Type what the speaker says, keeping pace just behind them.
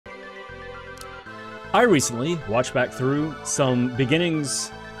I recently watched back through some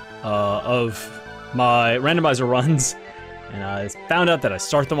beginnings of my randomizer runs, and I found out that I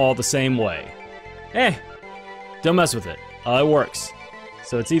start them all the same way. Don't mess with it. It works.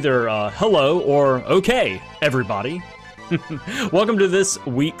 So it's either hello or okay, everybody. Welcome to this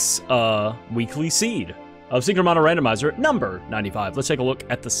week's weekly seed of Secret Mono Randomizer number 95. Let's take a look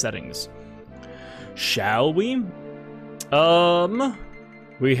at the settings. Shall we?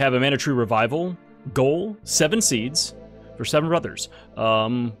 We have a Mana Tree Revival goal, 7 seeds for 7 brothers.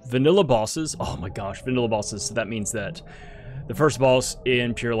 Vanilla bosses. Oh my gosh, vanilla bosses. So that means that the first boss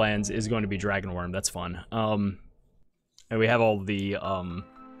in Pure Lands is going to be Dragon Worm. That's fun. And we have all the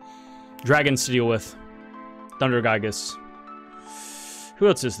dragons to deal with. Thunder Gygus. Who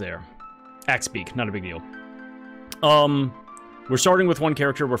else is there? Axebeak, not a big deal. We're starting with 1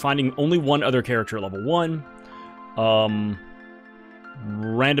 character. We're finding only 1 other character at level 1.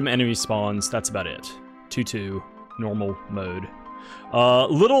 Random enemy spawns, that's about it. 2-2, normal mode.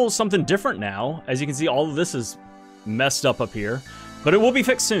 Little something different now. As you can see, all of this is messed up here, but it will be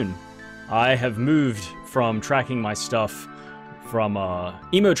fixed soon. I have moved from tracking my stuff from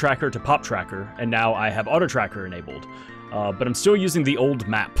Emo Tracker to Pop Tracker, and now I have Auto Tracker enabled. But I'm still using the old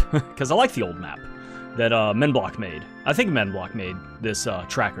map, because I like the old map that Menblock made. I think Menblock made this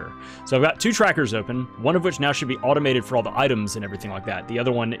tracker. So I've got 2 trackers open, one of which now should be automated for all the items and everything like that. The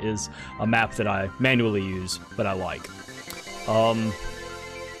other one is a map that I manually use, but I like.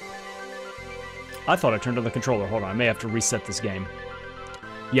 I thought I turned on the controller. Hold on, I may have to reset this game.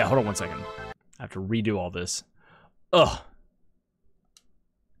 Yeah, hold on 1 second. I have to redo all this. Ugh.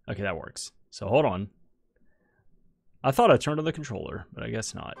 Okay, that works. So hold on. I thought I turned on the controller, but I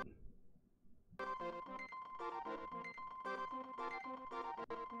guess not.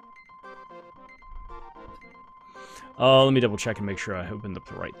 Let me double check and make sure I opened up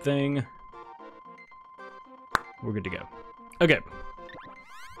the right thing. We're good to go. Okay.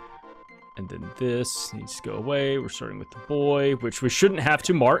 And then this needs to go away. We're starting with the boy, which we shouldn't have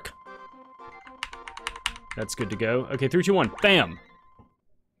to mark. That's good to go. Okay, 3, 2, 1. Bam!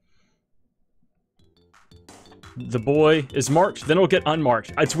 The boy is marked, then it'll get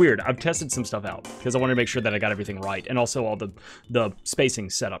unmarked. It's weird. I've tested some stuff out because I wanted to make sure that I got everything right and also all the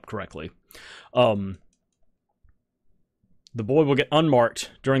spacing set up correctly. The boy will get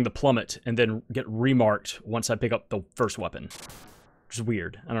unmarked during the plummet and then get remarked once I pick up the first weapon. Which is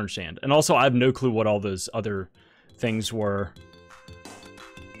weird. I don't understand. And also, I have no clue what all those other things were.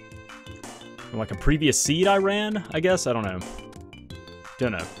 Like a previous seed I ran, I guess? I don't know.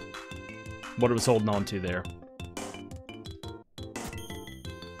 Don't know what it was holding on to there.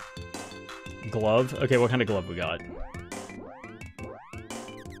 Glove? Okay, what kind of glove we got?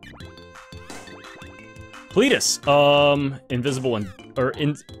 Cletus! Invisible and...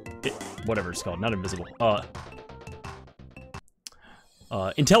 whatever it's called, not invisible.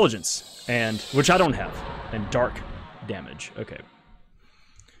 Intelligence, and... which I don't have. And dark damage. Okay.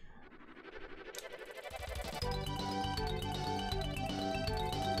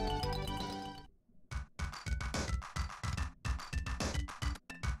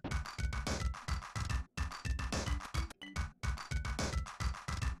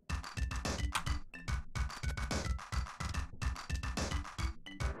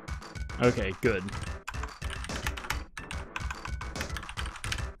 Okay, good.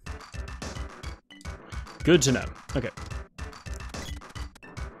 Good to know. Okay.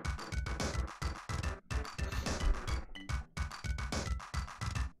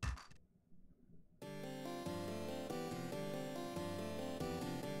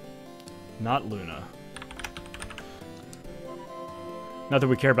 Not Luna. Not that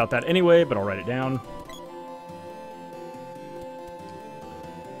we care about that anyway, but I'll write it down.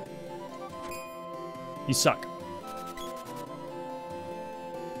 You suck.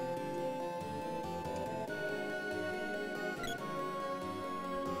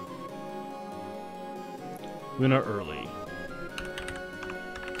 Luna early.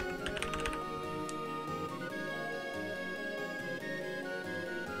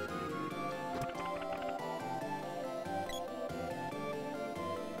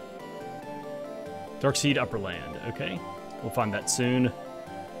 Darkseed Upper Land. Okay. We'll find that soon.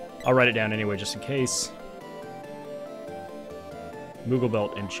 I'll write it down anyway, just in case. Moogle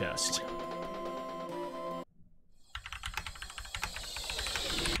Belt and chest.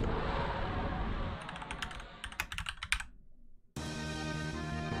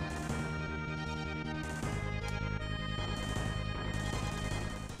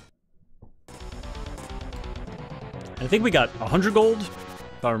 I think we got 100 gold,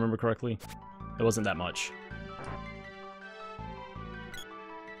 if I remember correctly. It wasn't that much.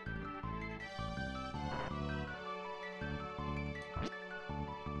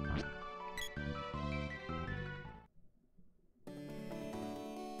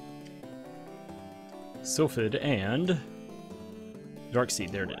 Sylphid and Dark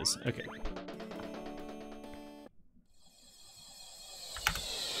Seed. There it is. Okay.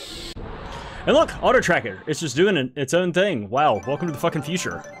 And look, auto tracker. It's just doing its own thing. Wow, welcome to the fucking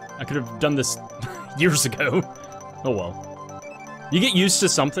future. I could have done this years ago. Oh well. You get used to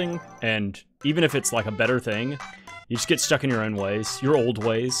something, and even if it's like a better thing, you just get stuck in your own ways, your old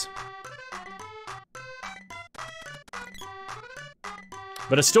ways.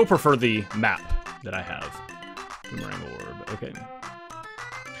 But I still prefer the map that I have. Boomerang orb, okay.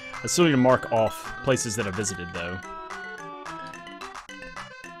 I still need to mark off places that I visited, though.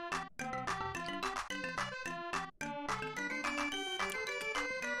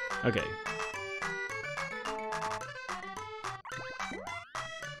 Okay.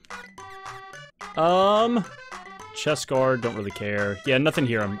 Chest guard, don't really care. Yeah, nothing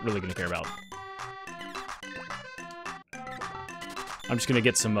here I'm really gonna care about. I'm just gonna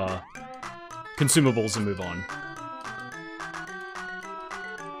get some, consumables and move on.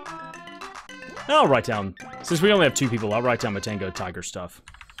 I'll write down, since we only have 2 people, I'll write down my Tango Tiger stuff.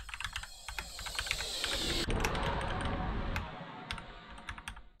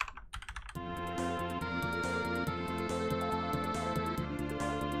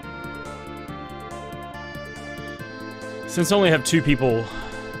 Since I only have 2 people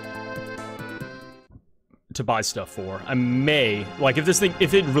to buy stuff for, I may, like,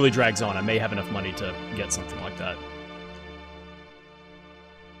 if it really drags on, I may have enough money to get something like that.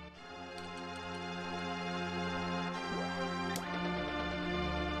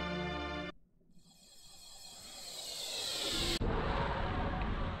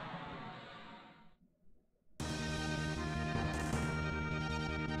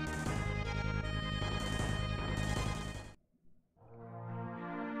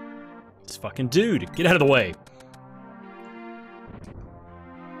 Fucking dude, get out of the way.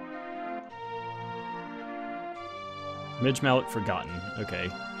 Midge Mallet forgotten. Okay,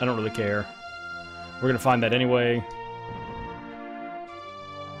 I don't really care. We're gonna find that anyway.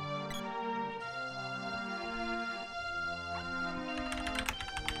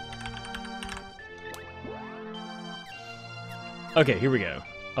 Okay, here we go.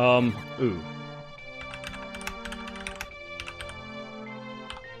 Ooh.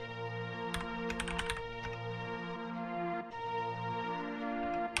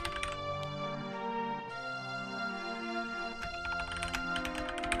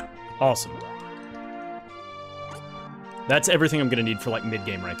 Awesome. That's everything I'm gonna need for like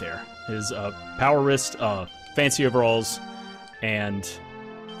mid-game right there. Is power wrist, fancy overalls, and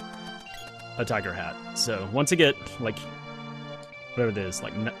a tiger hat. So once I get like whatever it is,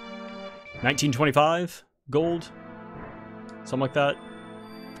 like 1925 gold, something like that.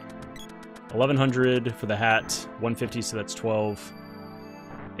 1100 for the hat, 150, so that's 12.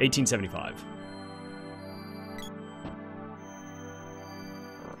 1875.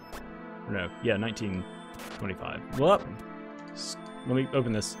 No, yeah, 1925. Well, let me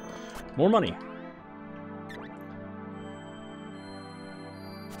open this. More money.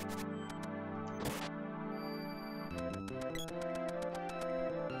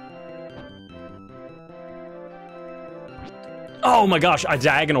 Oh my gosh, I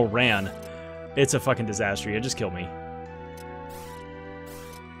diagonal ran. It's a fucking disaster. It just killed me.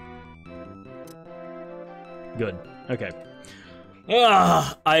 Good. Okay.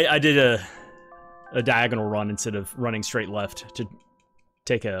 I did a diagonal run instead of running straight left to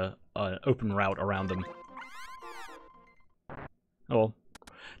take an open route around them. Oh well.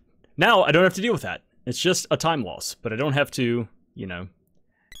 Now I don't have to deal with that. It's just a time loss, but I don't have to, you know,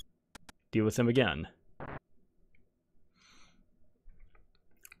 deal with them again.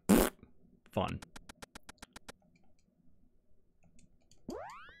 Fun.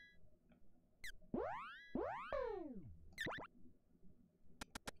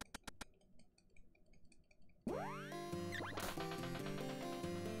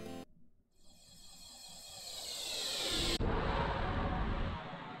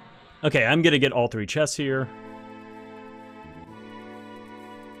 Okay, I'm gonna get all 3 chests here.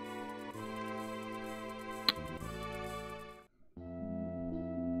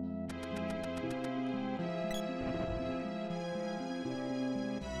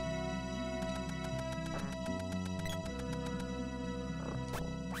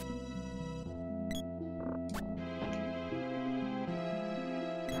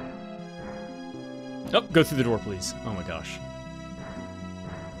 Oh, go through the door, please. Oh my gosh.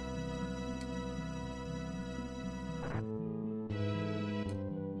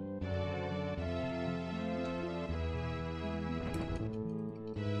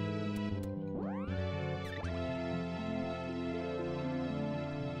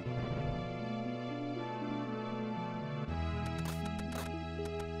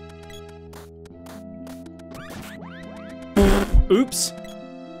 Oops.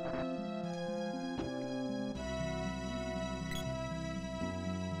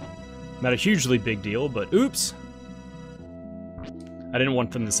 Not a hugely big deal, but oops. I didn't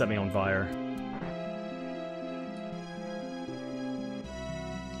want them to set me on fire.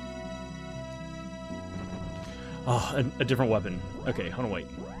 Oh, a different weapon. Okay, hold on, wait.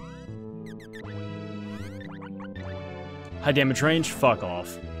 High damage range? Fuck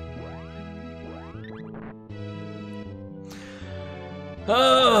off.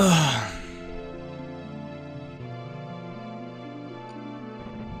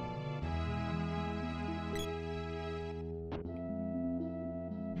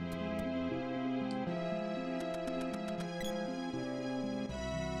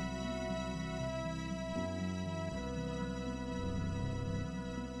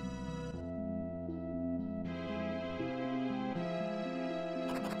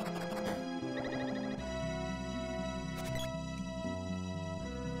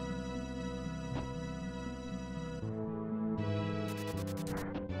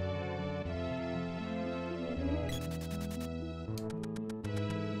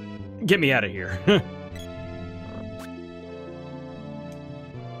 Get me out of here.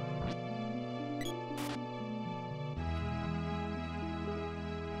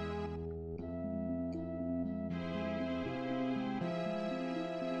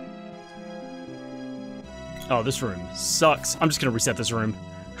 Oh, this room sucks. I'm just gonna reset this room.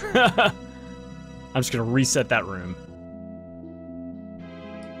 I'm just gonna reset that room.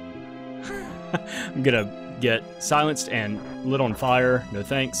 I'm gonna get silenced and lit on fire. No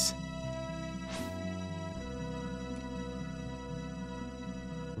thanks.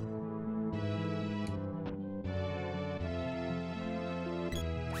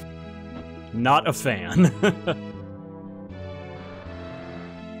 Not a fan.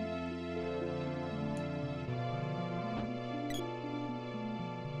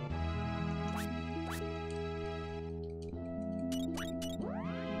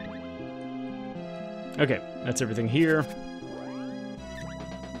 Okay, that's everything here.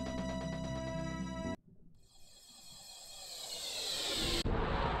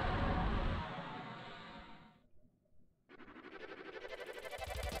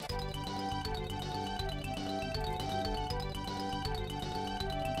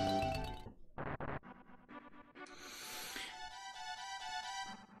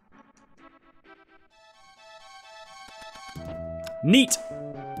 Neat!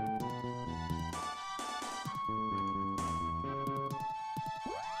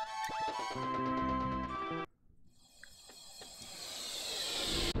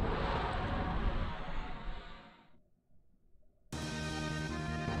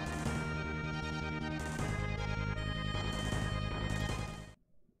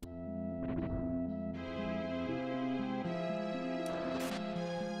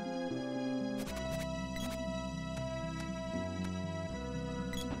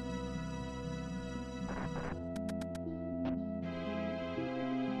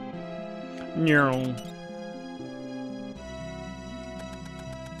 No.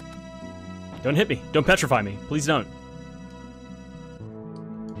 Don't hit me. Don't petrify me. Please don't.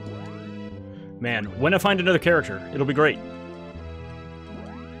 Man, when I find another character, it'll be great.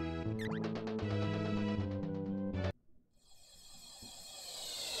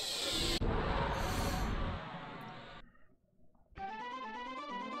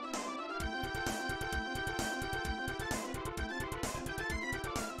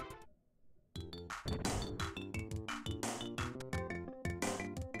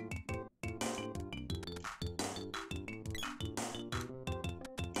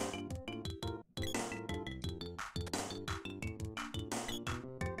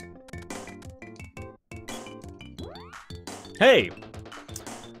 Hey!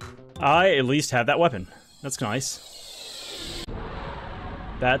 I at least have that weapon. That's nice.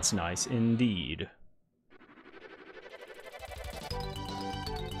 That's nice indeed.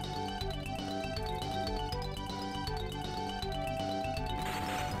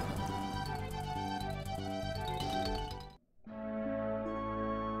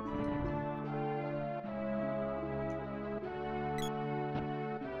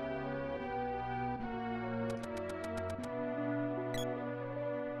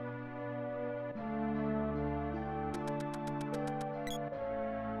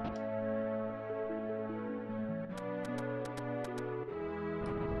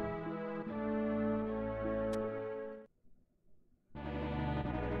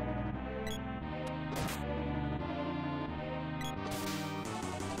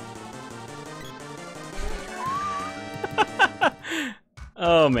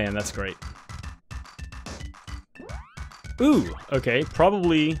 Oh man, that's great. Ooh, okay,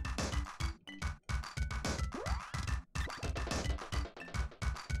 probably...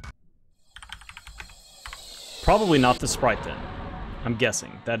 Probably not the sprite then. I'm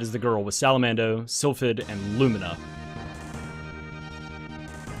guessing. That is the girl with Salamando, Sylphid, and Lumina.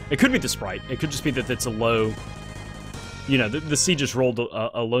 It could be the sprite. It could just be that it's a low... You know, the sea just rolled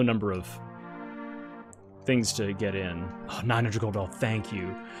a low number of things to get in. Oh, 900 gold. Oh, thank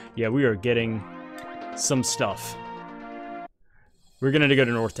you. Yeah, we are getting some stuff. We're gonna go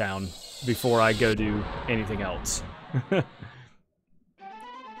to North Town before I go do anything else.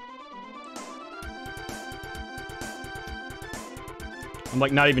 I'm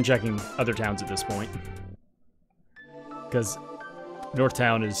like not even checking other towns at this point. Because North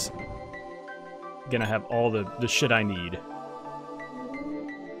Town is gonna have all the shit I need.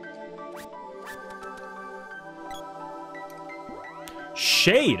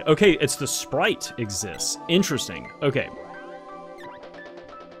 Shade! Okay, it's the sprite exists. Interesting. Okay.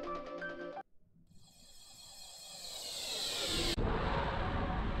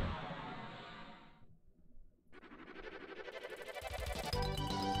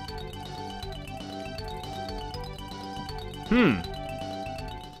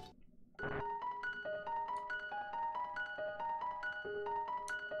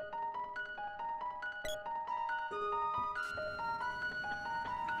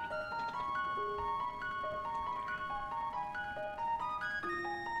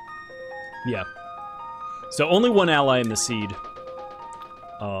 Yeah. So only one ally in the seed.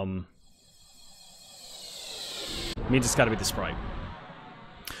 Means it's gotta be the sprite.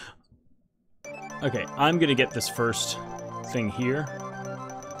 Okay, I'm gonna get this first thing here.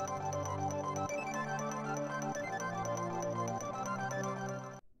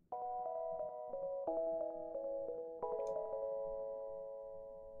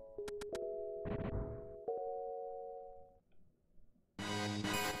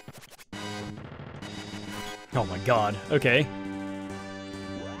 Oh my god, okay.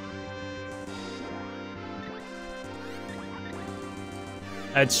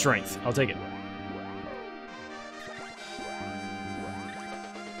 Add strength, I'll take it.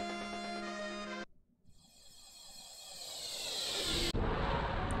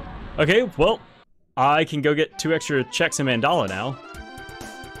 Okay, well, I can go get 2 extra checks in Mandala now.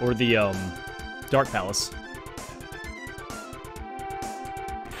 Or the, Dark Palace.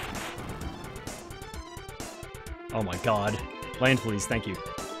 Oh my god. Land, please, thank you.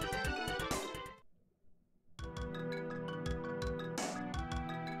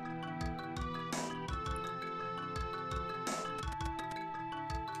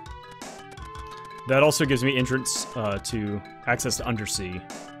 That also gives me entrance to access to Undersea.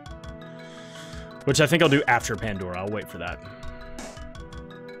 Which I think I'll do after Pandora. I'll wait for that.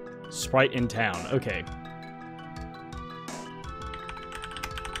 Sprite in town. Okay.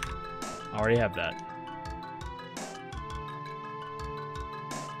 I already have that.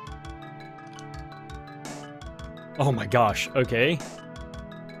 Oh my gosh. Okay.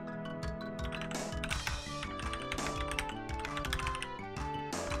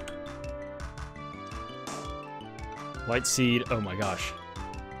 White seed. Oh my gosh.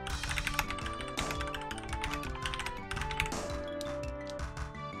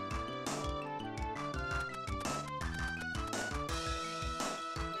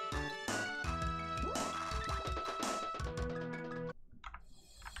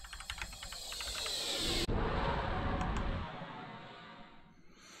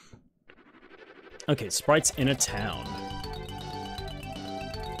 Okay, sprites in a town.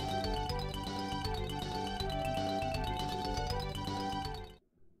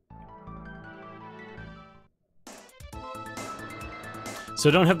 So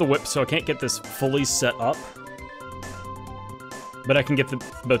I don't have the whip, so I can't get this fully set up. But I can get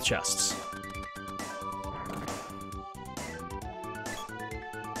both chests.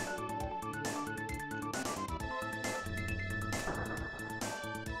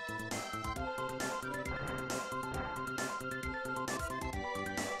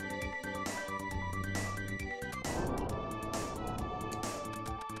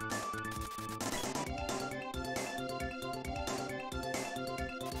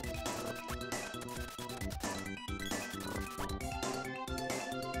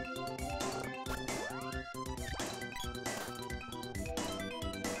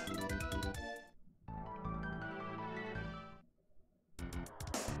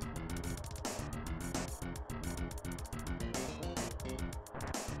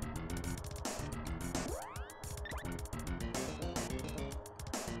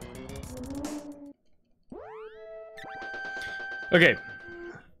 Okay,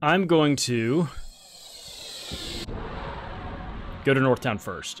 I'm going to go to Northtown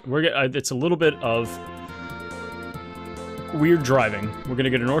first. It's a little bit of weird driving. We're gonna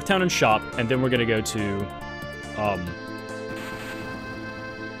go to Northtown and shop, and then we're gonna go to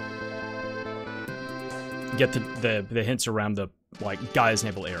get the hints around the like Guy's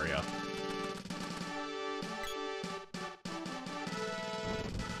Navel area.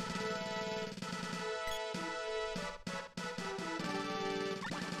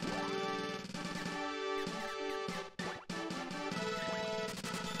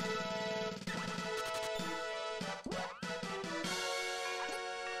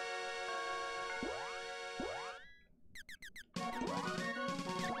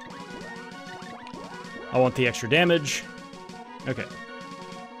 I want the extra damage. Okay.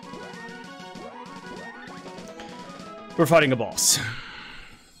 We're fighting a boss.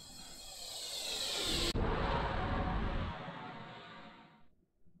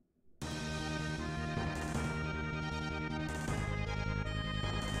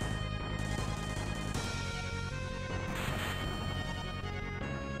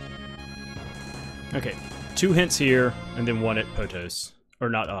 Okay, 2 hints here, and then 1 at Potos. Or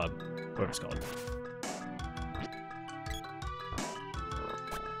not, what it's called.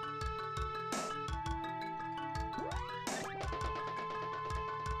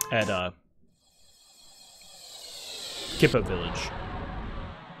 At Kippo Village.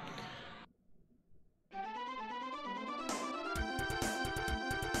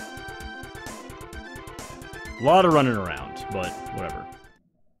 A lot of running around, but whatever.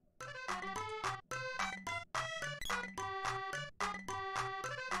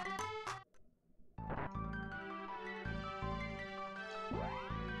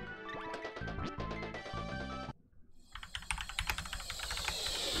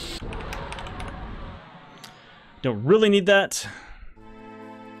 Don't really need that.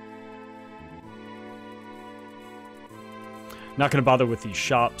 Not gonna bother with these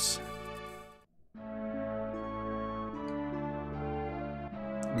shops.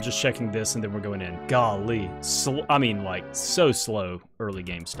 I'm just checking this and then we're going in. Golly. I mean, like, so slow early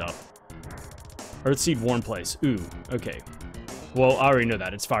game stuff. Earthseed Worn Place. Ooh, okay. Well, I already know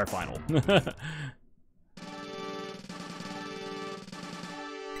that. It's Fire Final.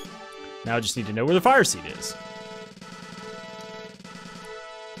 Now I just need to know where the Fire Seed is.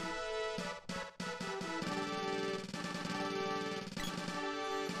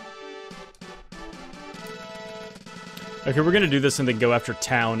 Okay, we're gonna do this and then go after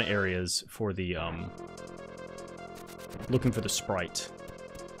town areas for the, looking for the sprite.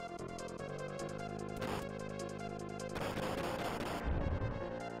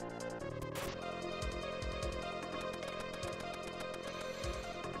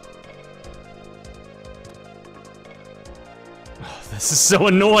 Oh, this is so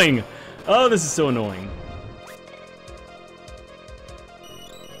annoying! Oh, this is so annoying.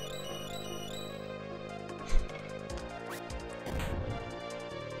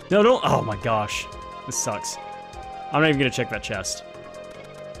 No, don't. Oh my gosh. This sucks. I'm not even gonna check that chest.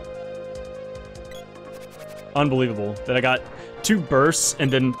 Unbelievable that I got 2 bursts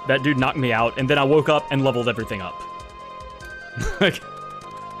and then that dude knocked me out and then I woke up and leveled everything up. Like,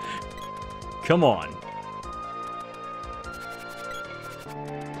 come on.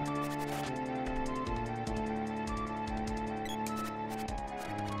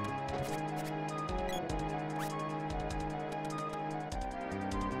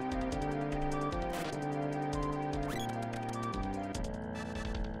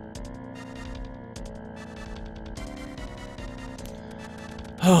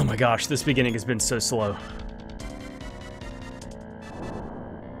 Oh my gosh, this beginning has been so slow.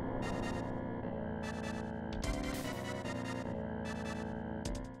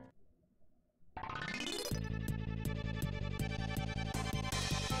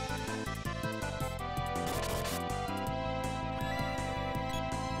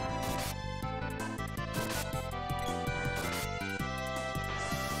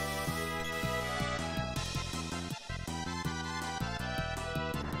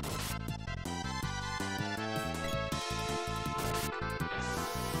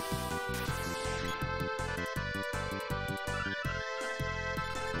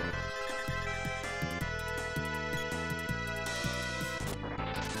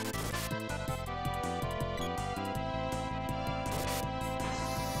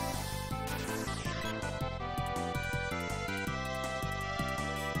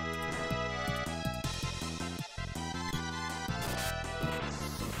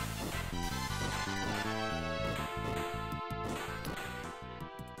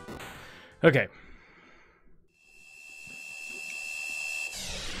 Okay.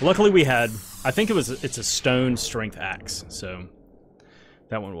 Luckily we had, I think it's a stone strength axe, so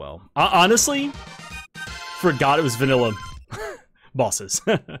That went well. Honestly, forgot it was vanilla bosses.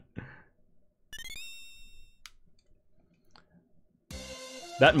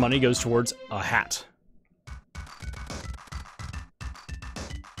 That money goes towards a hat.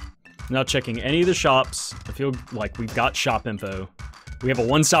 Now checking any of the shops. I feel like we've got shop info. We have a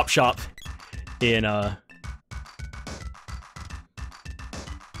one-stop shop in,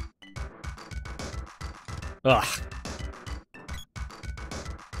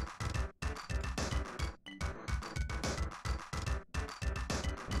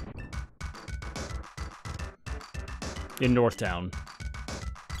 in Northtown.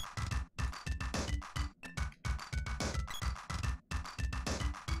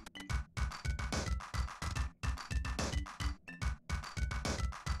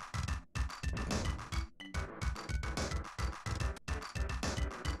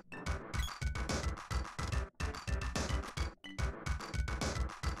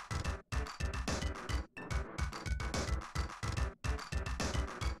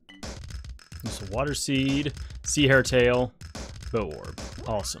 There's a water seed, sea hair tail, bow orb.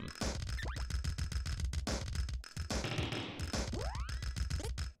 Awesome.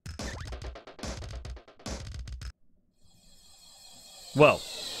 Well,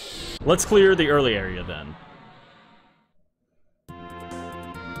 let's clear the early area then.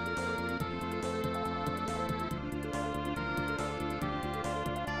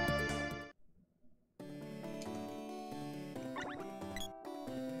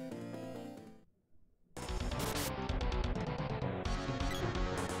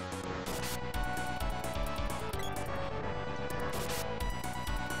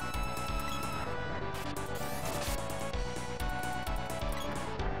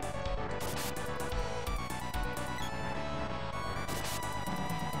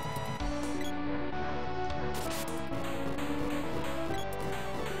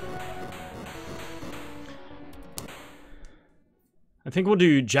 I think we'll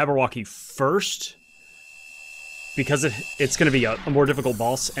do Jabberwocky first, because it's going to be a more difficult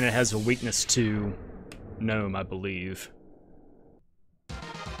boss, and it has a weakness to Gnome, I believe.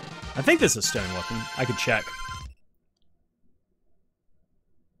 I think this is a stone weapon. I could check.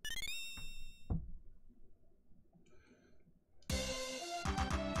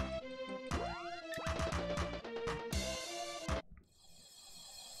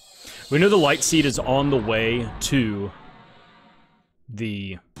 We know the light seed is on the way to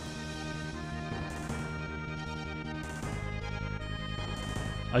the...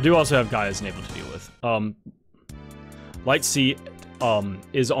 I do also have Gaia's Navel to deal with. Light seed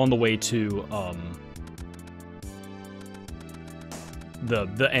is on the way to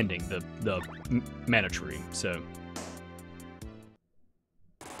the ending, the mana tree, so...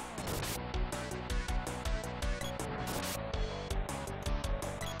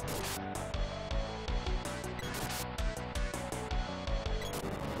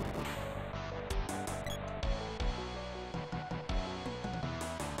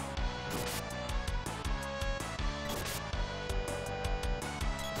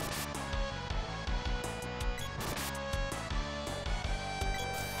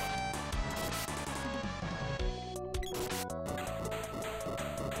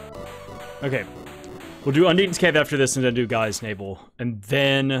 Okay, we'll do Undeaton's Cave after this, and then do Gaia's Navel. And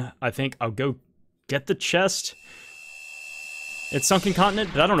then, I think I'll go get the chest at Sunken Continent,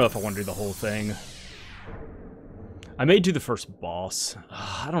 but I don't know if I want to do the whole thing. I may do the first boss.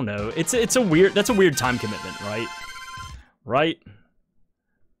 I don't know. It's a weird, that's a weird time commitment, right? Right?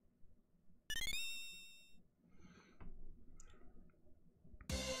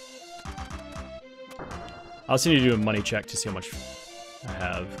 I also need to do a money check to see how much I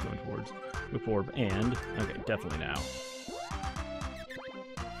have going towards Whip Orb, and... okay, definitely now.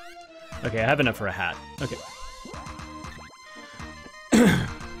 Okay, I have enough for a hat. Okay.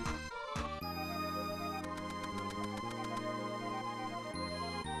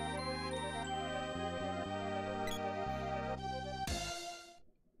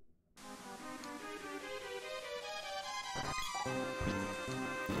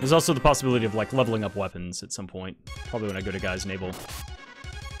 There's also the possibility of, like, leveling up weapons at some point. Probably when I go to Gaia's Navel.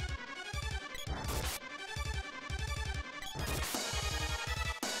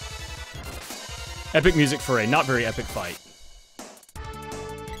 Epic music for a not very epic fight.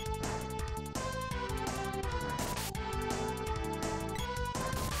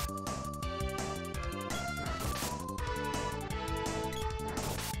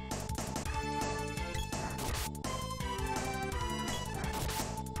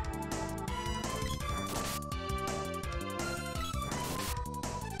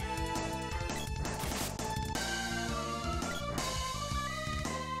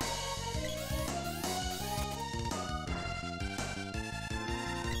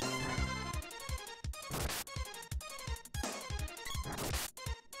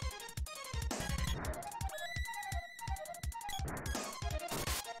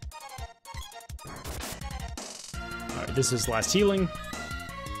 Alright, this is last healing.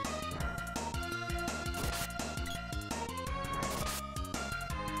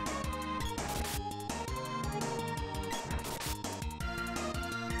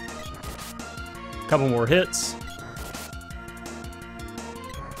 Couple more hits.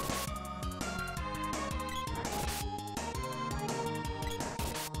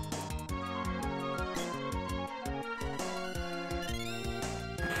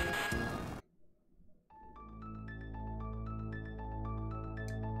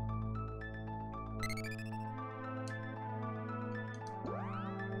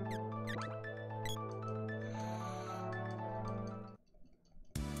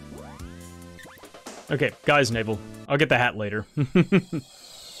 Okay, guy's navel. I'll get the hat later. And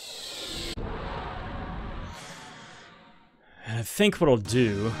I think what I'll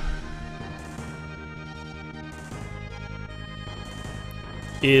do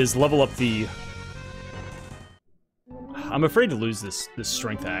is level up the... I'm afraid to lose this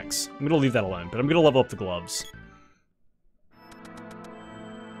strength axe. I'm gonna leave that alone, but I'm gonna level up the gloves.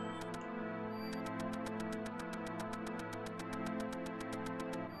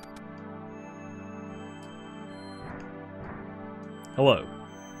 Hello.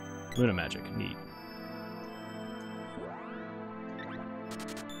 Luna magic. Neat.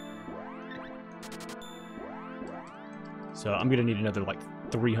 So I'm gonna need another, like,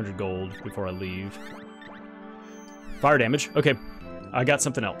 300 gold before I leave. Fire damage. Okay. I got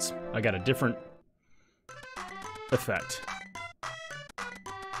something else. I got a different effect.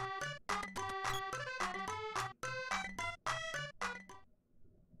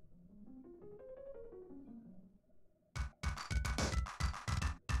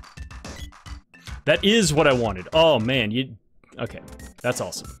 That is what I wanted. Oh, man, you... Okay, that's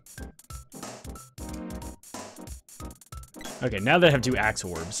awesome. Okay, now that I have 2 axe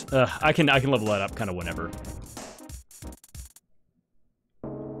orbs, I can level that up kind of whenever.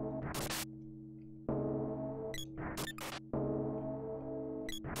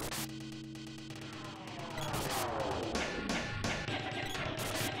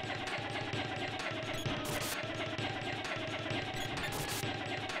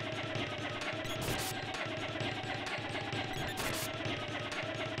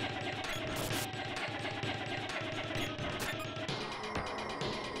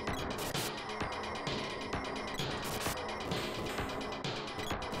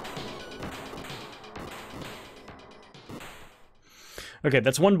 Okay,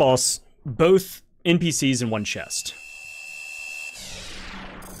 that's one boss, both NPCs in one chest.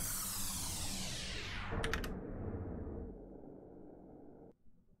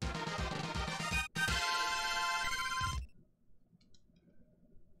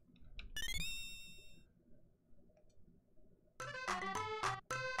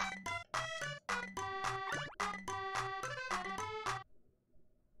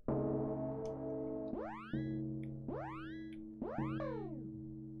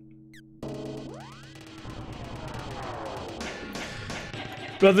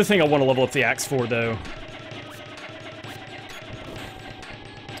 The other thing I want to level up the axe for, though,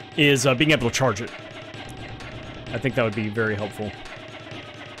 is being able to charge it. I think that would be very helpful.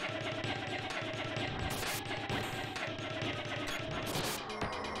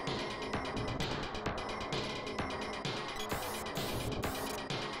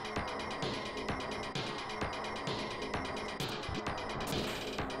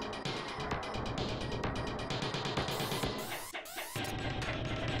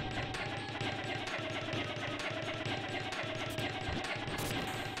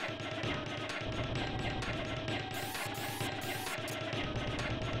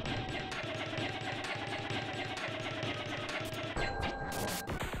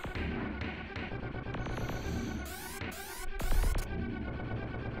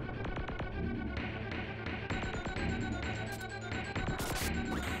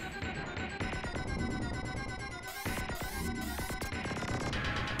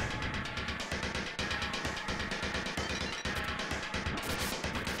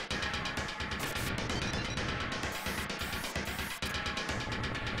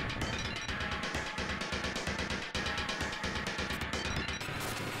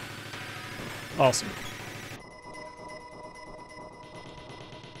 Awesome.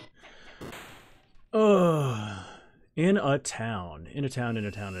 In a town. In a town, in a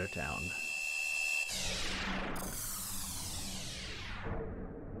town, in a town.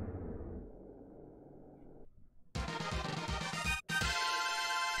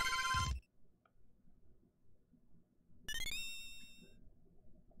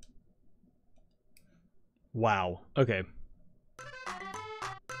 Wow. Okay.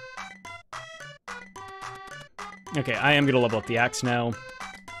 Okay, I am gonna level up the axe now.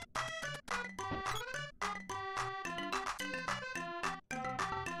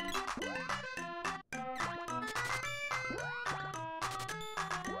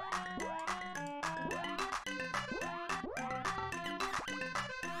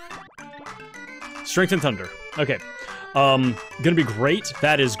 Strength and Thunder. Okay. Gonna be great.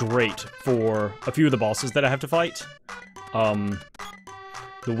 That is great for a few of the bosses that I have to fight. The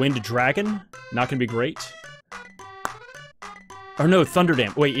Wind Dragon, not gonna be great. Or no, Thunder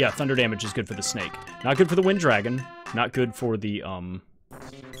Damage. Wait, yeah, Thunder Damage is good for the snake. Not good for the Wind Dragon. Not good for the,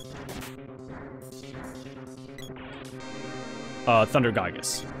 Thunder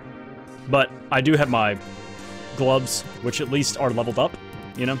Gygus. But I do have my gloves, which at least are leveled up,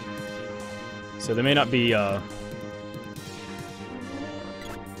 you know? So they may not be,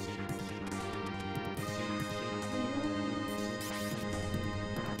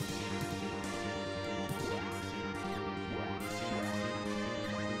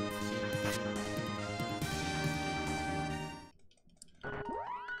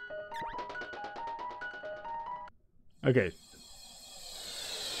 okay.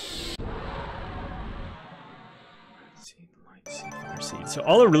 So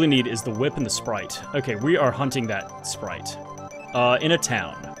all I really need is the whip and the sprite. Okay, we are hunting that sprite. In a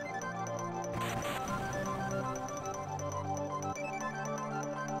town.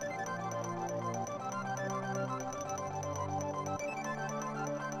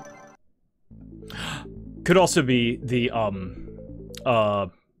 Could also be the,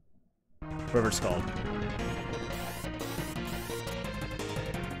 whatever it's called.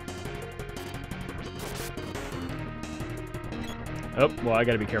 Oh, well, I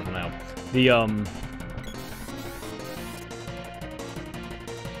gotta be careful now. The,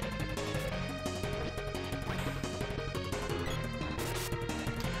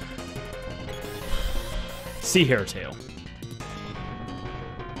 Sea Hairtail.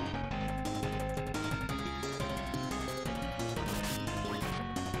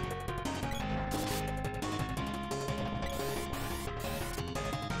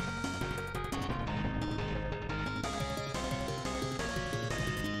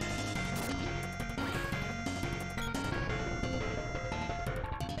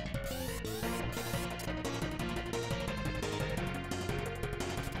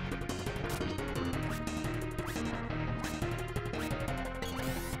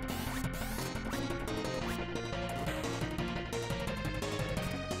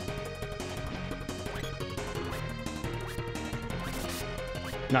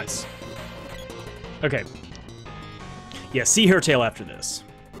 Nice. Okay. Yeah, Sea Hairtail after this.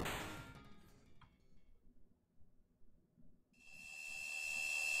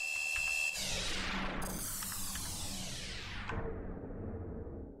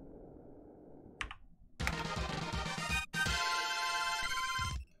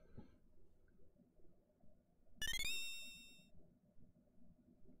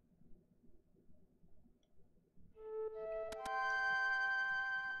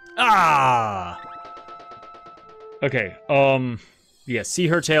 Ah! Okay, yeah, Sea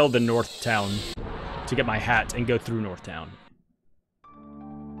Hairtail, then North Town to get my hat and go through North Town.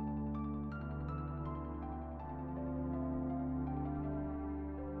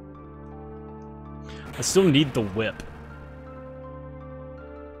 I still need the whip.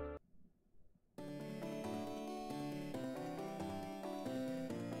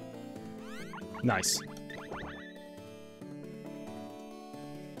 Nice.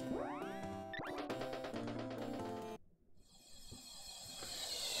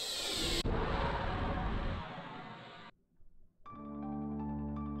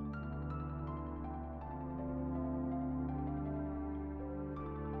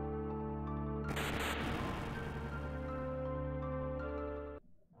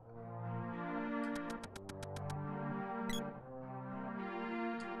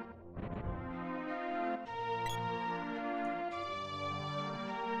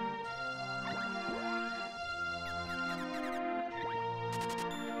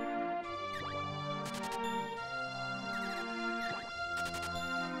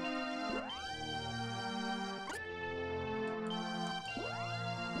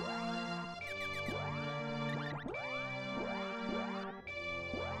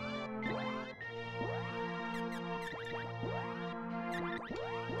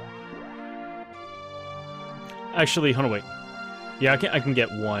 Actually, hold on, wait. Yeah, I can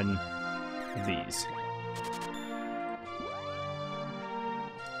get one of these.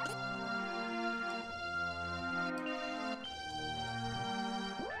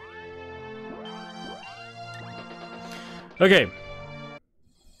 Okay.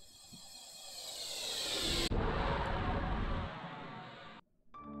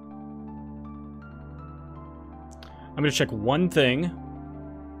 I'm gonna check one thing.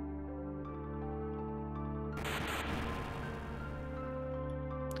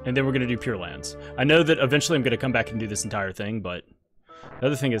 And then we're gonna do Pure Lands. I know that eventually I'm gonna come back and do this entire thing, but the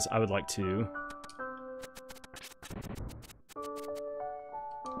other thing is I would like to...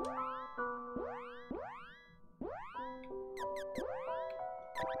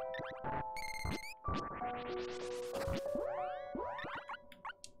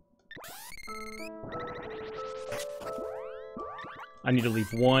 I need to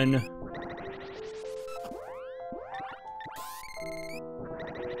leave one.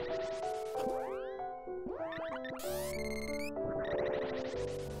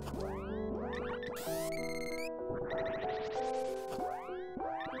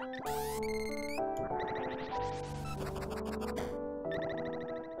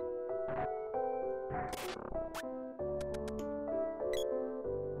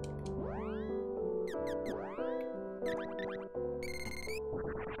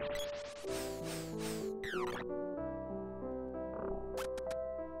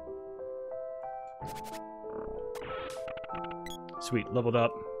 Sweet, leveled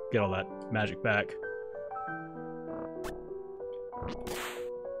up, get all that magic back.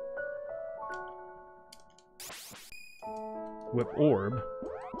 Whip orb.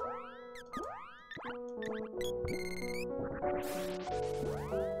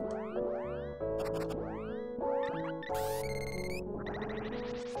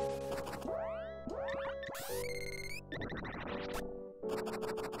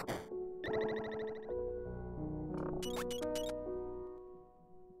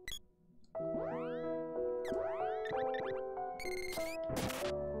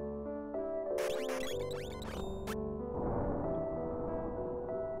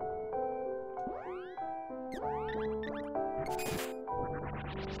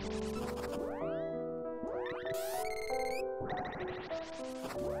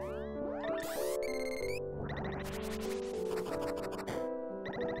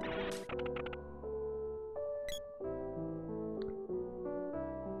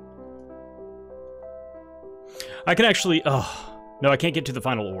 I can actually... Oh, no, I can't get to the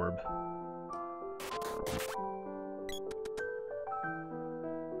final orb.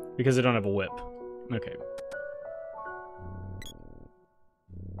 Because I don't have a whip. Okay.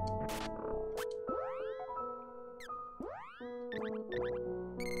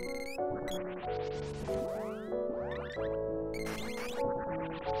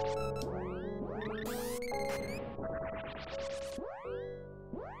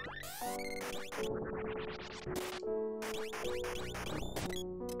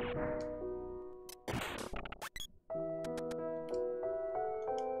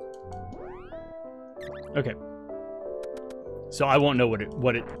 Okay. So I won't know what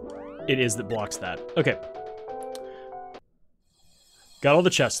it is that blocks that. Okay. Got all the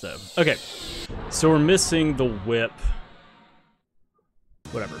chests though. Okay. So we're missing the whip.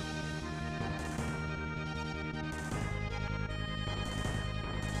 Whatever.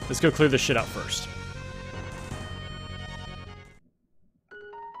 Let's go clear this shit out first.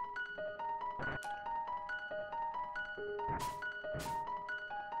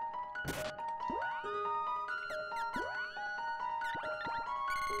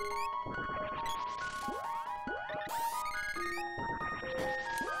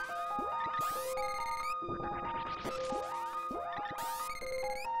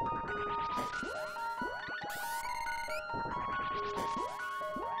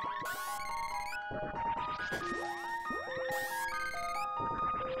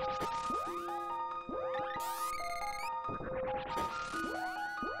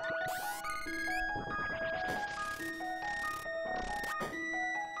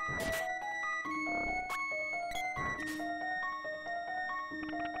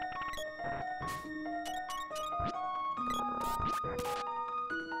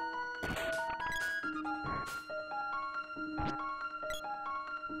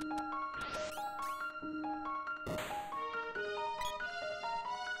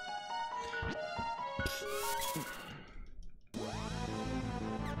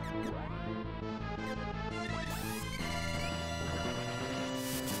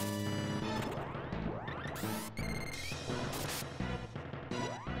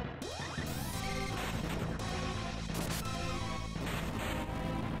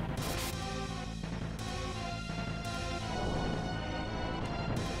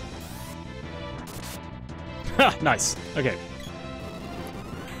 Ha! Nice. Okay.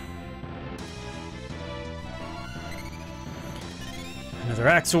 Another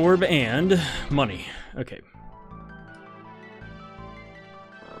axe orb and money. Okay.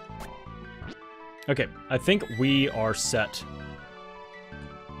 Okay, I think we are set.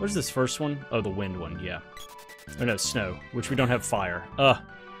 What is this first one? Oh, the wind one, yeah. Oh no, snow, which we don't have fire.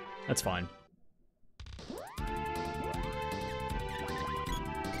 That's fine.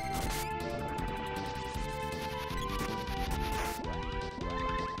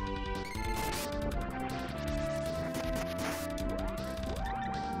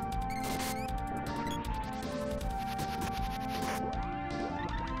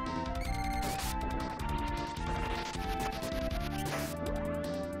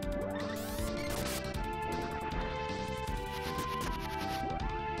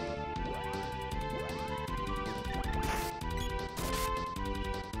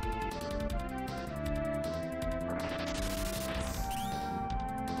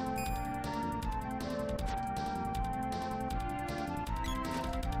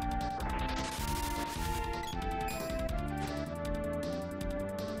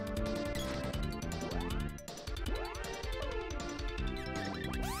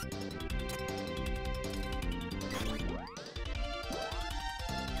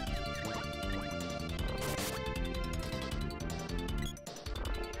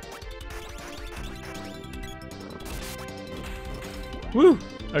 Woo!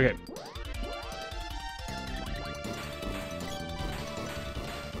 Okay.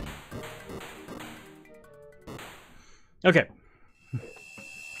 Okay.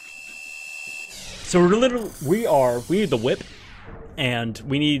 So we need the whip, and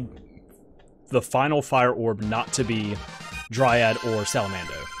we need the final fire orb not to be Dryad or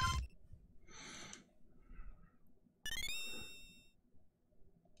Salamando.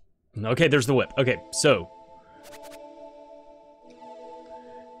 Okay, there's the whip. Okay, so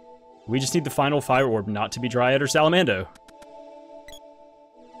we just need the final fire orb not to be Dryad or Salamando.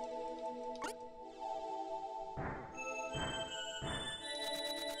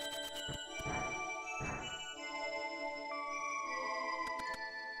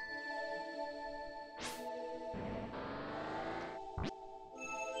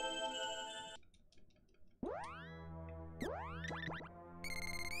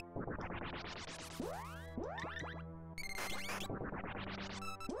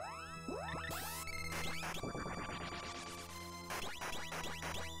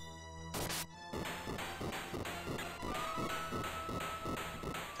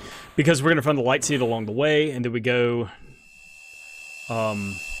 Because we're going to find the light seed along the way, and then we go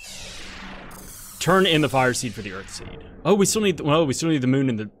turn in the fire seed for the earth seed. Oh, we still need the moon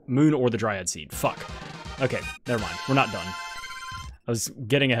and the moon or the dryad seed. Fuck. Okay, never mind. We're not done. I was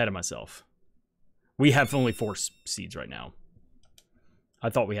getting ahead of myself. We have only 4 seeds right now. I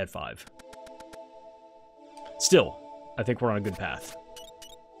thought we had 5. Still, I think we're on a good path.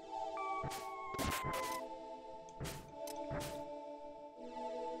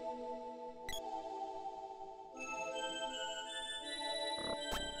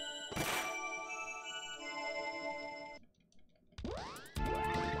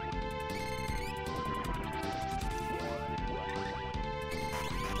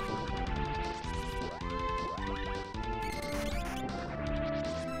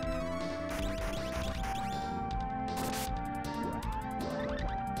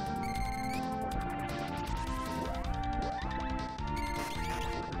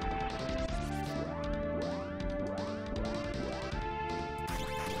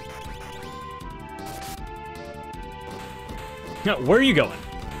 Now, where are you going?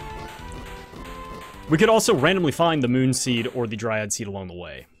 We could also randomly find the moon seed or the dryad seed along the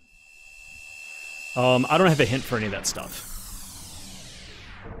way. I don't have a hint for any of that stuff.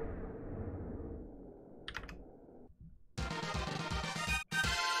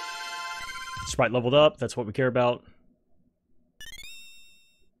 Sprite leveled up, that's what we care about.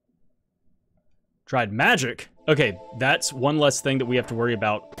 Dried magic? Okay, that's one less thing that we have to worry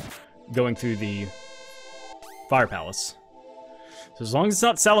about going through the Fire Palace. So as long as it's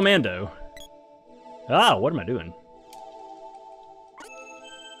not Salamando. Ah, what am I doing?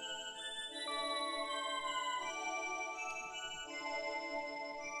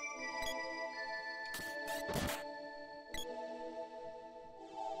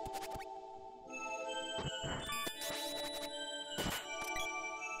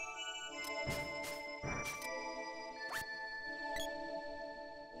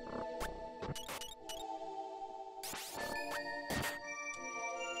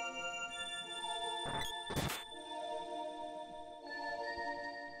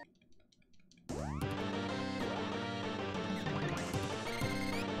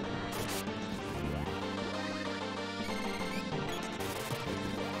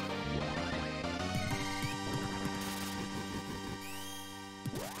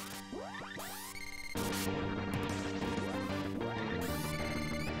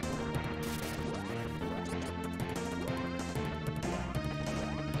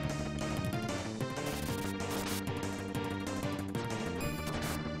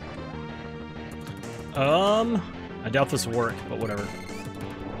 I doubt this will work, but whatever.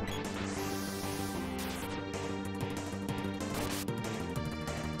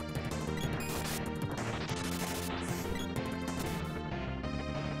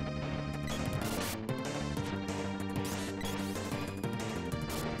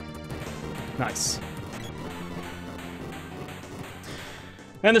 Nice.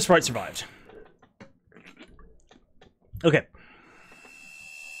 And the sprite survived. Okay.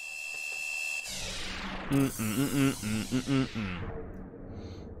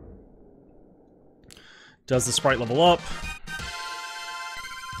 Does the sprite level up?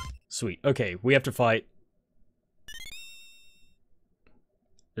 Sweet. Okay, we have to fight.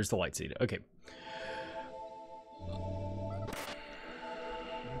 There's the light seed. Okay.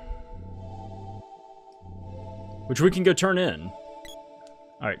 Which we can go turn in.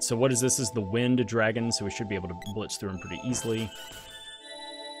 Alright, so what is this? This is the wind dragon, so we should be able to blitz through him pretty easily.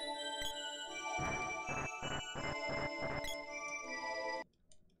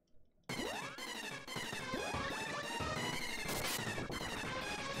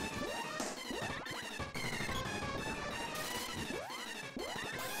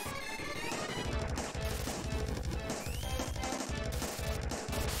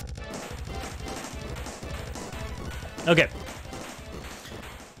 Okay.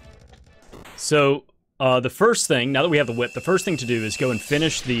 So, the first thing, now that we have the whip, the first thing to do is go and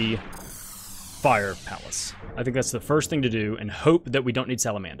finish the fire palace. I think that's the first thing to do, and hope that we don't need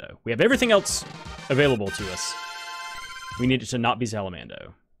Salamando. We have everything else available to us. We need it to not be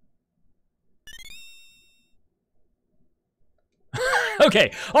Salamando.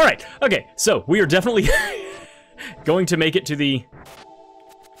 Okay, alright, okay, so we are definitely going to make it to the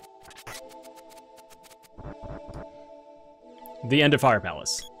end of Fire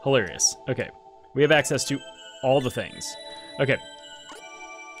Palace. Hilarious. Okay. We have access to all the things. Okay.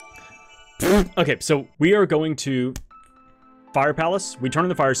 Okay, so we are going to Fire Palace. We turn in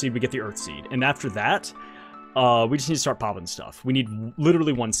the Fire Seed, we get the Earth Seed. And after that, we just need to start popping stuff. We need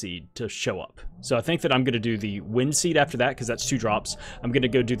literally one seed to show up. So I think that I'm going to do the Wind Seed after that, because that's 2 drops. I'm going to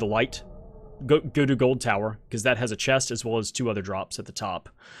go do the Light. Go do Gold Tower, because that has a chest as well as 2 other drops at the top.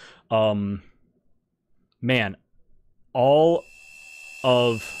 Man, all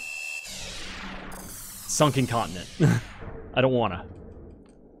of Sunken Continent. I don't wanna,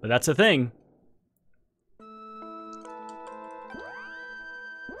 but that's a thing.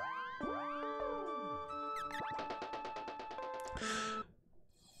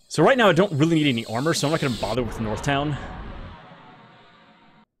 So right now I don't really need any armor, so I'm not gonna bother with Northtown.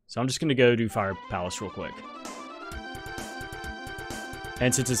 So I'm just gonna go do Fire Palace real quick.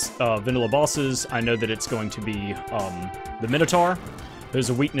 And since it's vanilla bosses, I know that it's going to be the Minotaur. There's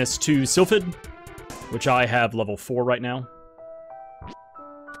a weakness to Sylphid, which I have level 4 right now.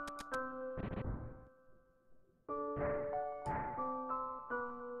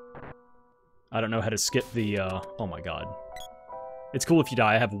 I don't know how to skip the, oh my god. It's cool if you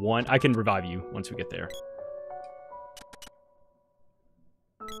die. I have 1. I can revive you once we get there.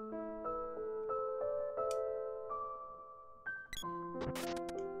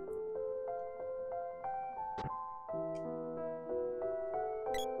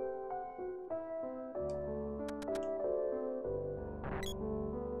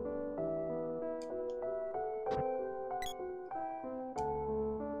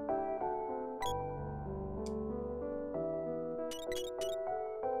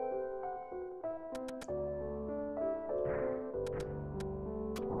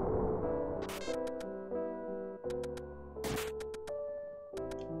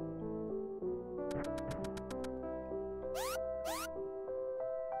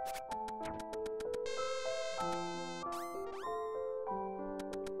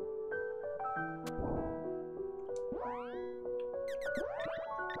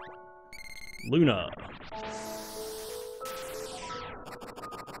 Luna.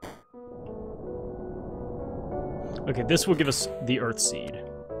 Okay, this will give us the Earth Seed.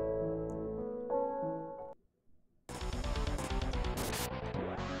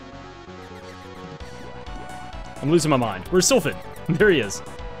 I'm losing my mind. Where's Sylphid? There he is.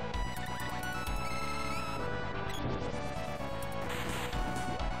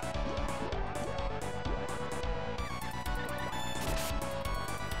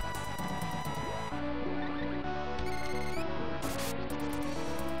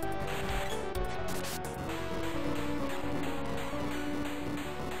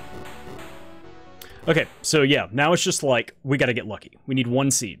 Okay, so yeah, now it's just like, we gotta get lucky. We need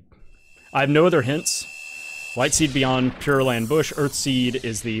 1 seed. I have no other hints. Light Seed beyond Pure Land Bush. Earth Seed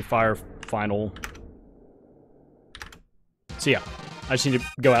is the Fire Final. So yeah, I just need to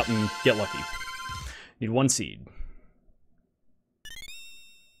go out and get lucky. Need 1 seed.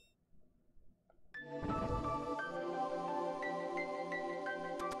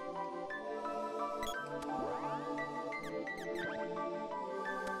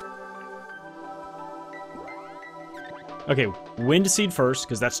 Okay, wind seed first,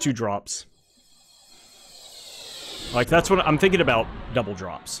 because that's 2 drops. Like, that's what I'm thinking about, double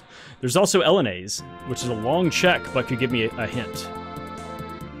drops. There's also LNAs, which is a long check, but could give me a hint.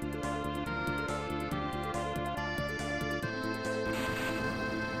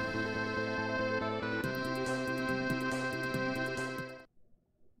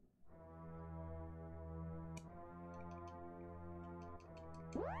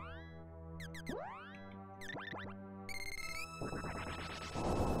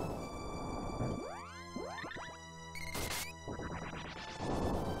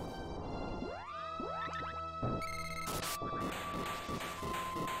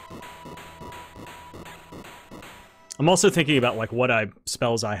 I'm also thinking about, like, what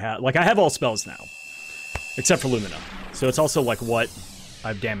spells I have. Like, I have all spells now, except for Lumina. So it's also, like, what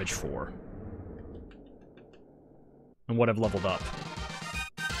I've damaged for. And what I've leveled up.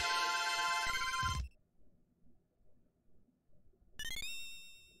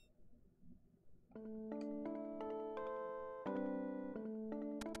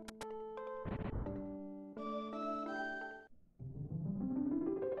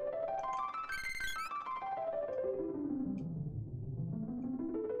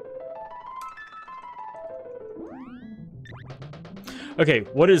 Okay,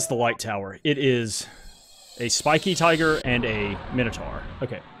 what is the light tower? It is a spiky tiger and a minotaur.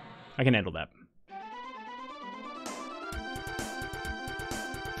 Okay, I can handle that.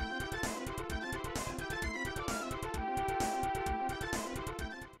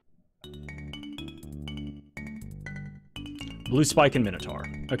 Blue spike and minotaur.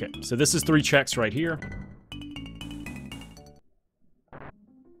 Okay, so this is 3 checks right here.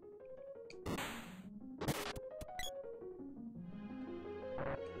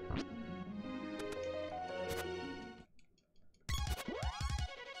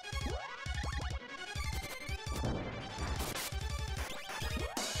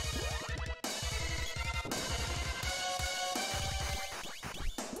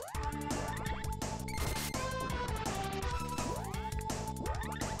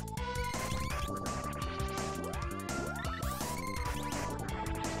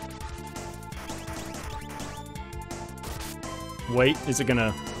 Wait, is it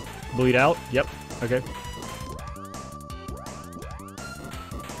gonna bleed out? Yep, okay.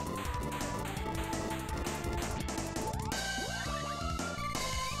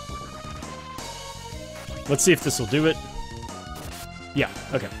 Let's see if this will do it. Yeah,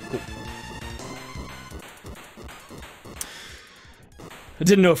 okay, cool. I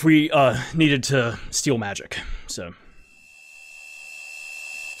didn't know if we needed to steal magic, so...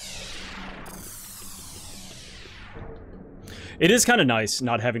 It is kind of nice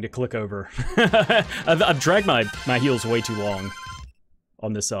not having to click over. I've dragged my heels way too long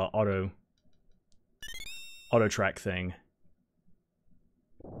on this auto track thing.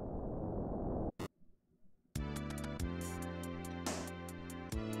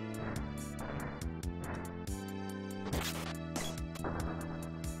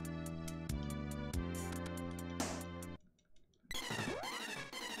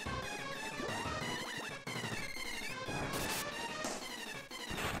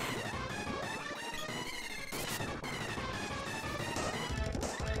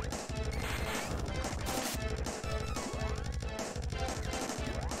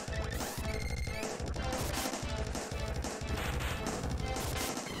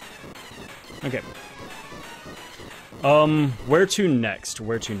 Okay. Where to next?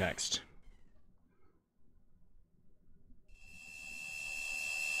 Where to next?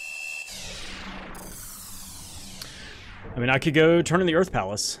 I mean, I could go turn in the Earth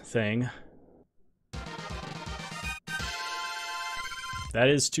Palace thing. That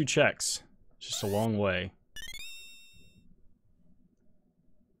is 2 checks. Just a long way.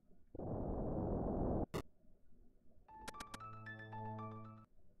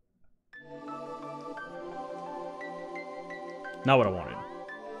 Not what I wanted.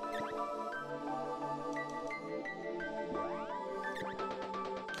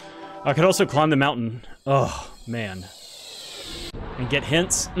 I could also climb the mountain. Oh, man. And get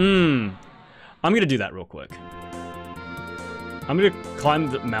hints? I'm gonna do that real quick. I'm gonna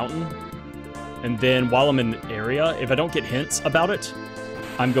climb the mountain, and then while I'm in the area, if I don't get hints about it,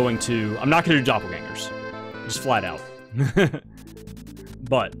 I'm not gonna do doppelgangers. Just flat out.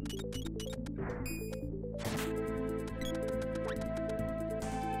 But...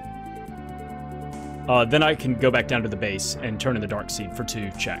 then I can go back down to the base and turn in the Dark Seed for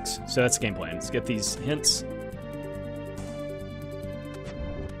 2 checks. So that's the game plan. Let's get these hints.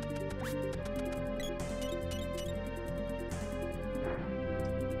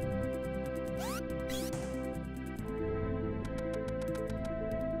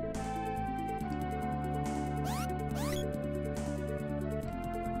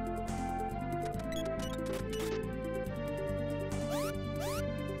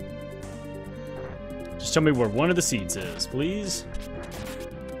 Just tell me where one of the seeds is, please.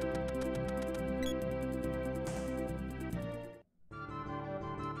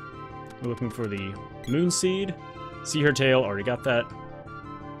 We're looking for the moon seed. See her tail, already got that.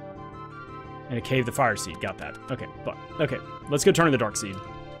 And a cave, the fire seed, got that. Okay, but okay, let's go turn in the dark seed.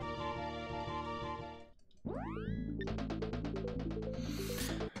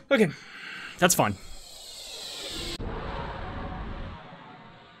 Okay, that's fine.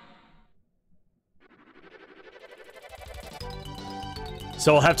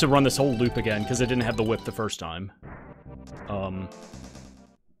 So I'll have to run this whole loop again, because I didn't have the whip the first time.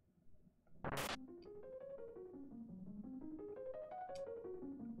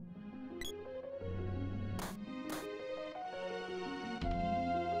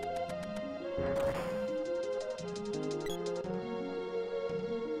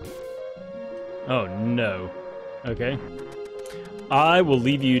 Oh, no. Okay. I will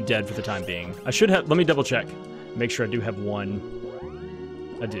leave you dead for the time being. I should have... Let me double check. Make sure I do have one...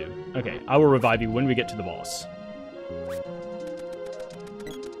 I do. Okay, I will revive you when we get to the boss.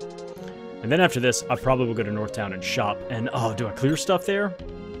 And then after this, I probably will go to Northtown and shop. And, oh, do I clear stuff there?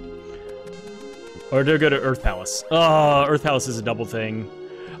 Or do I go to Earth Palace? Oh, Earth Palace is a double thing.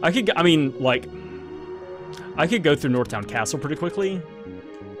 I could, I mean, like... I could go through Northtown Castle pretty quickly.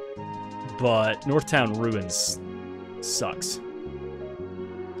 But Northtown Ruins sucks.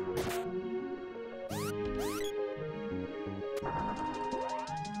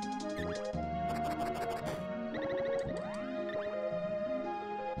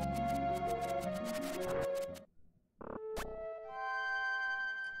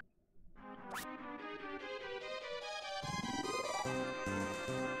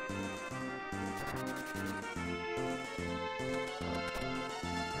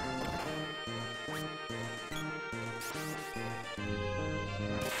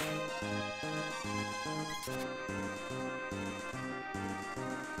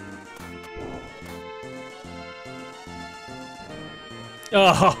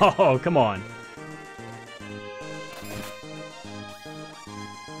 Oh, come on.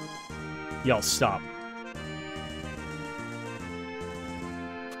 Y'all stop.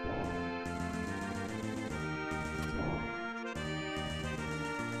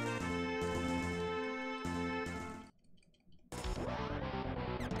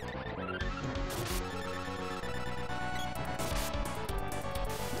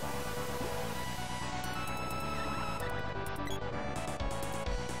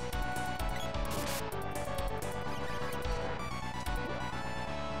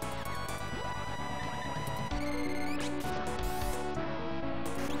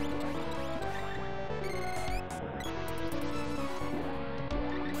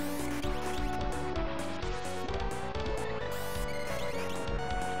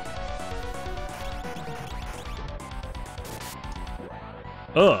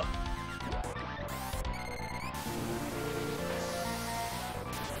 Ugh.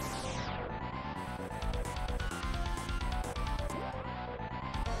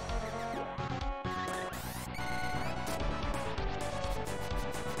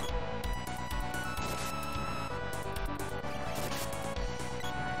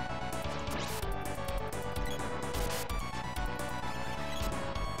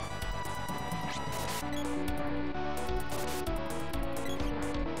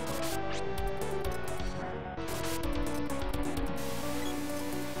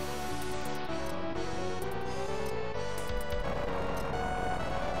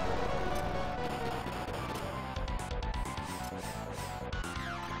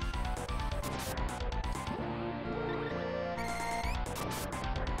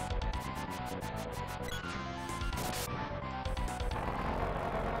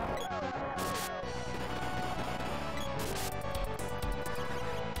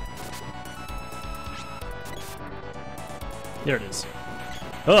 There it is.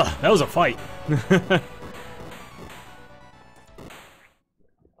 Ugh, that was a fight.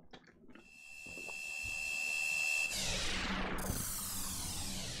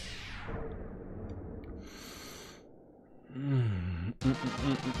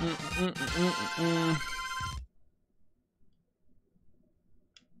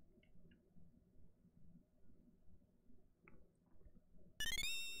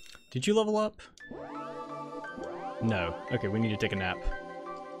 Did you level up? No. Okay, we need to take a nap.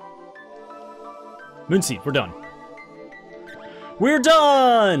 Moonseed, we're done. We're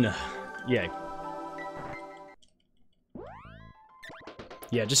done! Yay.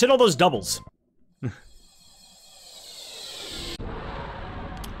 Yeah, just hit all those doubles.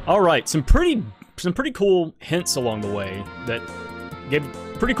 Alright, some pretty cool hints along the way that gave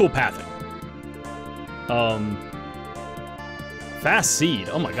pretty cool pathing. Fast seed.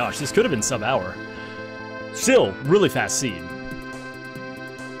 Oh my gosh, this could have been sub-hour. Still, really fast seed.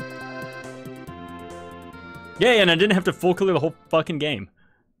 Yay, and I didn't have to full clear the whole fucking game.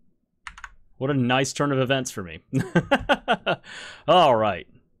 What a nice turn of events for me. Alright.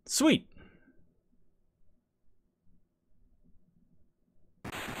 Sweet.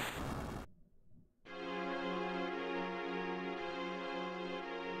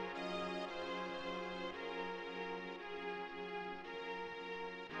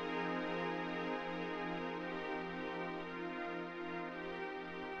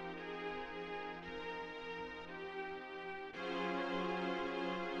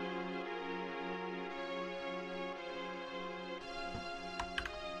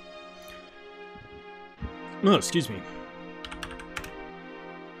 Oh, excuse me.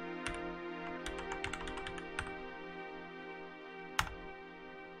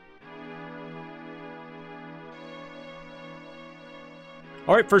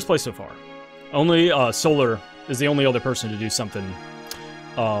 All right, first place so far. Only SOMR is the only other person to do something.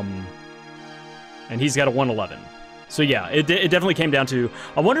 And he's got a 111. So yeah, it definitely came down to...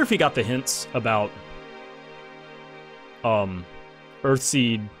 I wonder if he got the hints about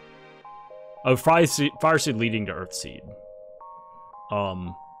Earthseed... Oh, Fire Seed leading to Earthseed.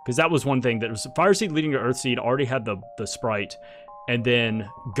 Because that was one thing that was... Fire Seed leading to Earthseed already had the sprite, and then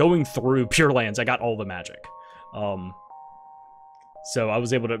going through Pure Lands, I got all the magic. So I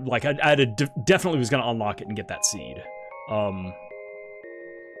was able to... Like, I definitely was going to unlock it and get that seed.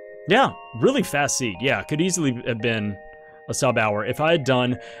 Yeah, really fast seed. Yeah, could easily have been a sub-hour if I had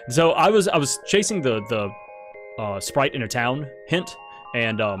done... So I was chasing the sprite in a town hint,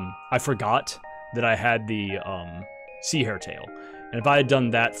 and I forgot that I had the sea hair tail. And if I had done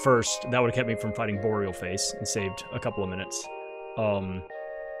that first, that would have kept me from fighting Boreal Face and saved a couple of minutes.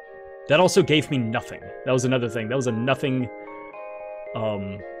 That also gave me nothing. That was another thing. That was a nothing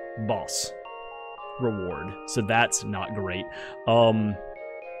boss reward. So that's not great.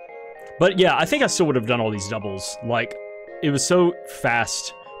 But yeah, I think I still would have done all these doubles. Like, it was so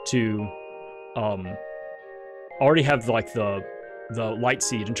fast to already have like the light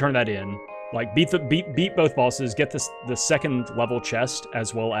seed and turn that in, like beat both bosses, get the second level chest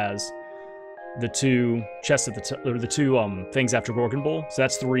as well as the two chests at the two things after Gorgon Bowl. So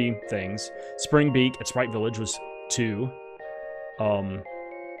that's 3 things. Spring Beak at Sprite Village was 2.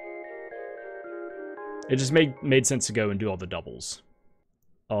 It just made sense to go and do all the doubles.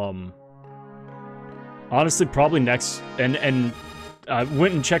 Honestly, probably next, and I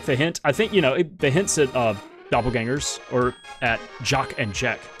went and checked the hint. I think, you know, the hints at doppelgangers or at Jock and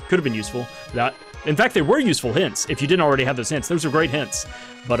Check could have been useful. In fact, they were useful hints if you didn't already have those hints. Those are great hints,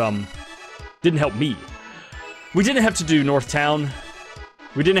 but didn't help me. We didn't have to do North Town.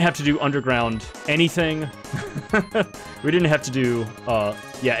 We didn't have to do Underground anything. We didn't have to do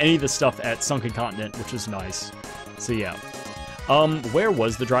yeah, any of the stuff at Sunken Continent, which was nice. So yeah. Where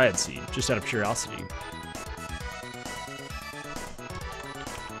was the Dryad Seed? Just out of curiosity.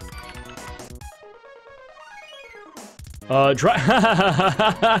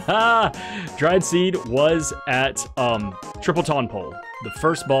 Dryad Seed was at Triple Ton Pole, the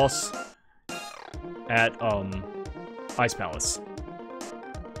first boss at Ice Palace.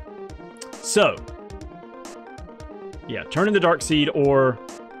 So, yeah, turn in the Dark Seed or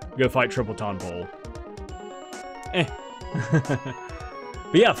go fight Triple Ton Pole. Eh.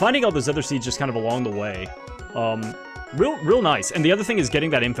 But yeah, finding all those other seeds just kind of along the way, real nice. And the other thing is getting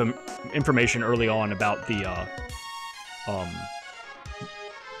that information early on about the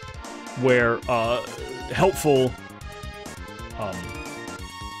where helpful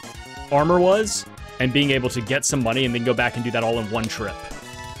armor was, and being able to get some money and then go back and do that all in one trip.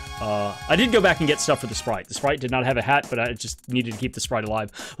 I did go back and get stuff for the sprite. The sprite did not have a hat, but I just needed to keep the sprite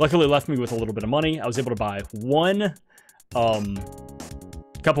alive. Luckily, it left me with a little bit of money. I was able to buy one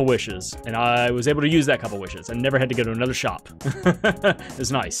couple wishes, and I was able to use that couple wishes and never had to go to another shop. It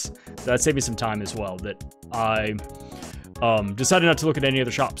was nice. So that saved me some time as well, that I decided not to look at any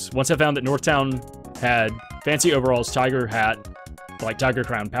other shops. Once I found that Northtown had fancy overalls, tiger hat, like tiger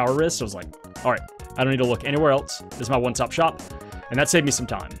crown, power wrist, I was like, all right, I don't need to look anywhere else. This is my one-stop shop. And that saved me some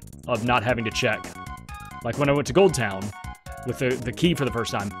time of not having to check. Like when I went to Gold Town, with the key for the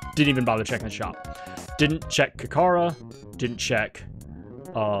first time. Didn't even bother checking the shop. Didn't check Kakara. Didn't check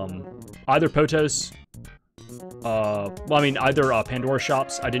either Potos. Well, I mean, either Pandora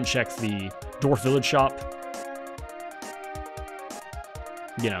shops. I didn't check the Dwarf Village shop.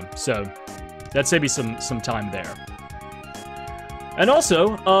 You know, so that saved me some time there. And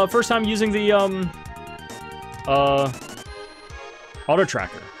also, first time using the auto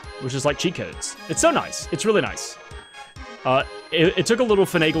tracker, which is like cheat codes. It's so nice. It's really nice. It took a little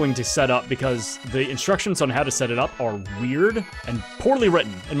finagling to set up because the instructions on how to set it up are weird and poorly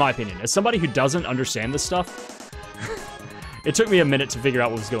written, in my opinion. As somebody who doesn't understand this stuff, it took me a minute to figure out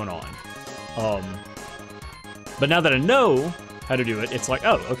what was going on. But now that I know how to do it, it's like,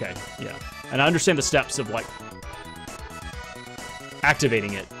 oh, okay, yeah. And I understand the steps of, like,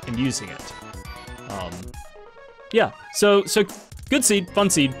 activating it and using it. Yeah, so good seed, fun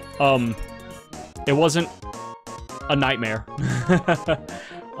seed. It wasn't a nightmare.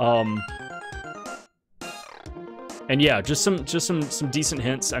 And yeah, just some decent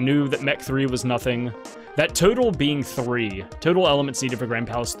hints. I knew that Mech 3 was nothing. That total being 3, total elements needed for Grand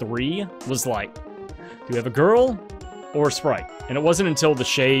Palace 3 was like, do we have a girl or a sprite? And it wasn't until the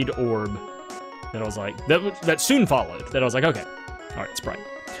Shade Orb that I was like, that soon followed, that I was like, okay, all right, sprite.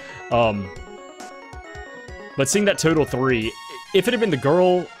 But seeing that total 3, if it had been the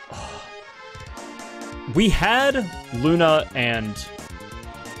girl, we had Luna and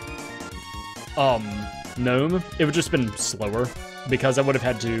Gnome. It would just been slower because I would have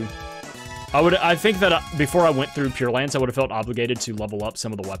had to. I think that before I went through Pure Lands, I would have felt obligated to level up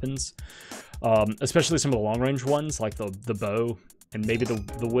some of the weapons, especially some of the long range ones like the bow and maybe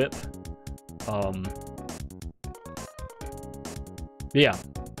the whip. Yeah.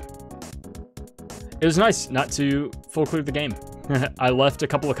 It was nice not to full clear the game. I left a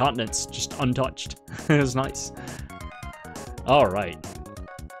couple of continents just untouched. It was nice. All right.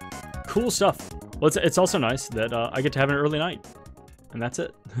 Cool stuff. Well, it's also nice that I get to have an early night. And that's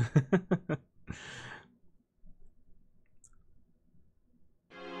it.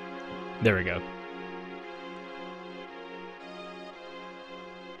 There we go.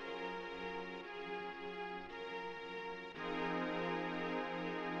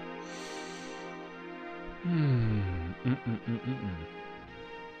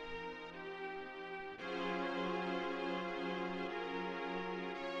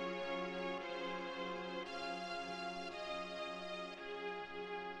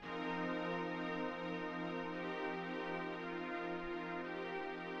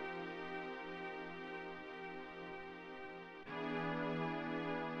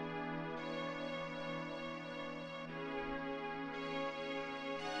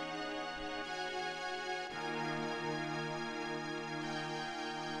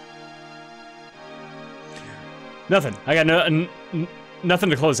 Nothing. I got nothing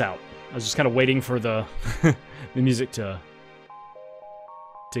to close out. I was just kind of waiting for the the music to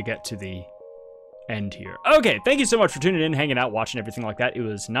get to the end here. Okay, thank you so much for tuning in, hanging out, watching everything like that. It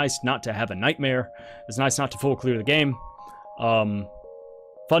was nice not to have a nightmare. It was nice not to full clear the game.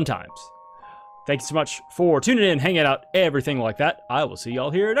 Fun times. Thank you so much for tuning in, hanging out, everything like that. I will see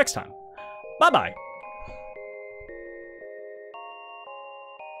y'all here next time. Bye-bye.